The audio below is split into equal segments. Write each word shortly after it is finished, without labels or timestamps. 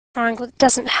triangle that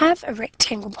doesn't have a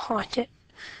rectangle behind it?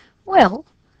 Well,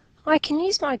 I can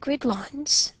use my grid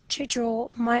lines to draw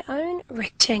my own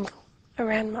rectangle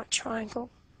around my triangle.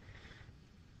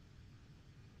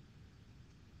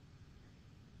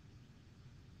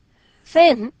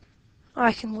 Then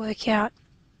I can work out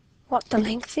what the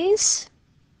length is,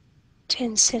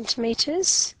 10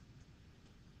 centimetres,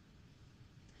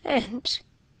 and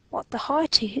what the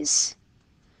height is,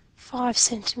 5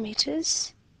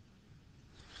 centimetres.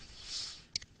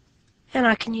 And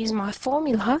I can use my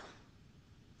formula,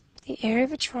 the area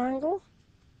of a triangle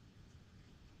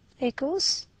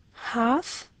equals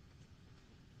half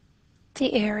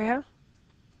the area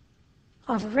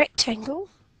of a rectangle,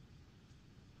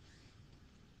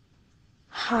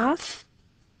 half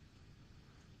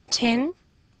 10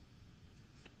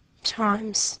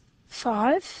 times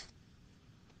 5,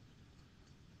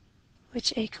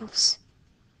 which equals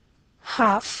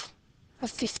half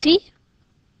of 50.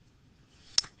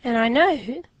 And I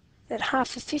know that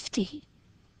half of 50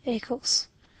 equals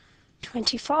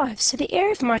 25. So the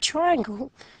area of my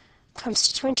triangle comes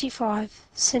to 25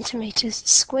 centimetres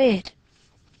squared.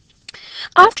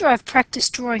 After I've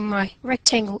practiced drawing my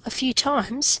rectangle a few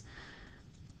times,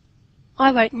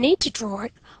 I won't need to draw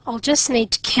it. I'll just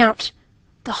need to count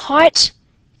the height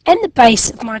and the base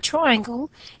of my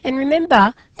triangle, and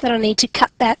remember that I need to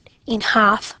cut that in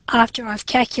half after I've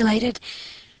calculated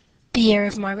the area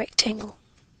of my rectangle.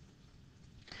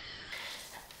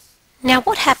 Now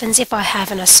what happens if I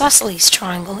have an isosceles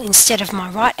triangle instead of my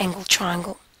right angle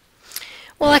triangle?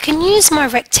 Well, I can use my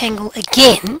rectangle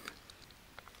again.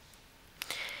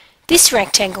 This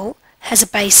rectangle has a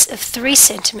base of 3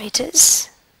 centimetres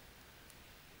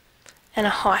and a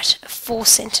height of 4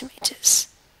 centimetres.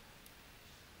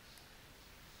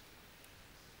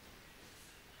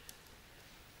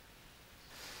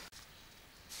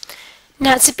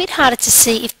 Now it's a bit harder to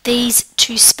see if these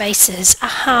two spaces are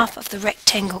half of the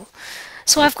rectangle.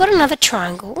 So I've got another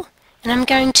triangle and I'm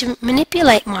going to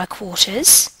manipulate my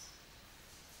quarters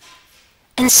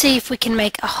and see if we can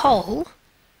make a hole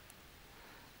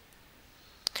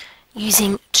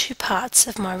using 2 parts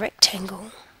of my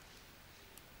rectangle.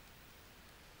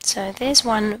 So there's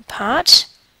one part,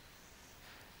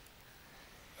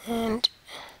 and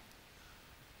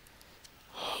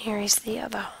here is the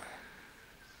other.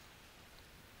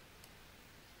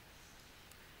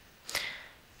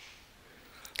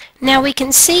 Now we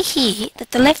can see here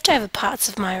that the leftover parts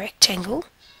of my rectangle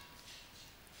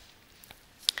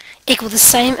equal the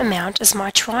same amount as my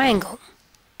triangle.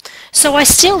 So I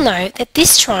still know that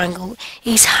this triangle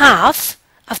is half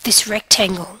of this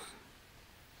rectangle.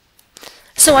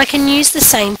 So I can use the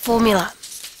same formula.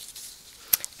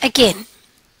 Again,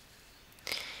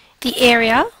 the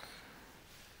area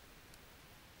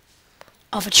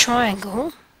of a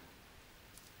triangle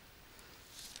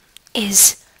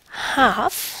is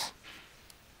half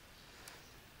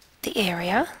the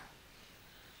area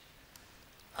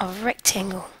of a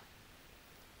rectangle.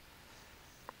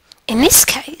 In this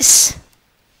case,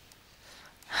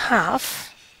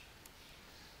 half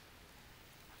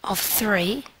of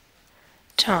 3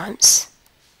 times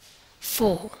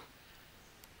 4,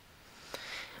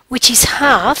 which is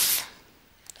half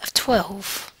of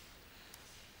 12.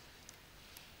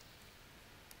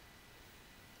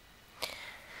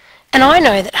 And I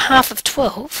know that half of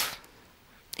 12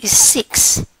 is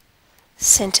 6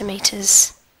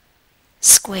 centimetres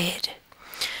squared.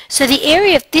 So the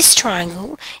area of this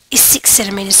triangle is 6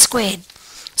 centimetres squared.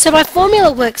 So my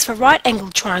formula works for right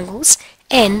angled triangles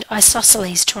and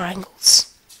isosceles triangles.